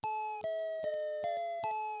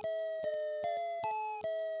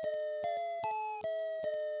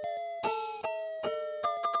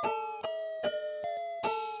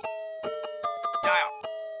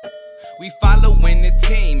We following the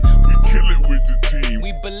team, we kill it with the team.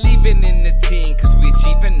 we believing in the team, cause we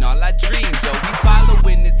achieving all our dreams. Yo, we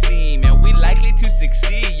following the team, and we likely to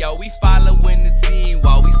succeed. Yo, we following the team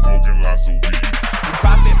while we Smoking lots of weed. We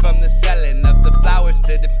profit from the selling of the flowers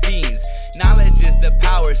to the fiends. Knowledge is the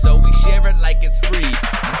power, so we share it like it's free.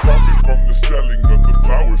 We profit from the selling of the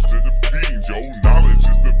flowers to the fiends. Yo, knowledge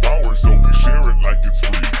is the power, so we share it like it's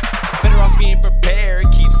free. Better off being prepared,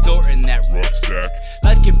 keep storing that Rucksack,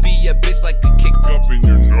 life can be a bitch like a kick. up in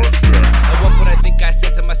your nutsack. At one point I think I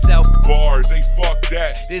said to myself, Bars, they fuck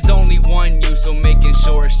that. there's only one you, so making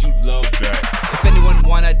sure you love That. If anyone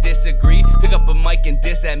wanna disagree, pick up a mic and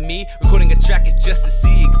diss at me. Recording a track is just to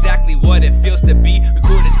see exactly what it feels to be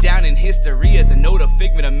recorded down in history as a note, a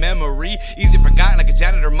figment of memory. Easy forgotten like a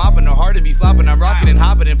janitor mopping, no hard to be flopping. I'm rocking and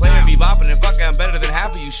hopping and playing, be bopping and fucking. I'm better than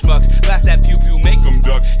half of you schmucks. Blast that pew pew, make them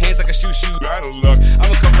duck. Hands like a shoe. Battle luck,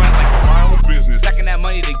 I'ma come around like my own business. stacking that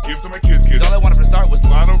money to Give to my kids. all I wanted from the start was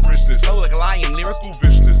Lot of richness, flow like a lion, lyrical.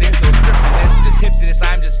 viciousness. There's no script to this, just hip to this.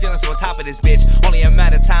 I'm just feeling so on top of this bitch. Only a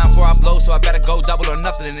matter of time before I blow, so I better go double or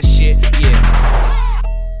nothing in this shit. Yeah.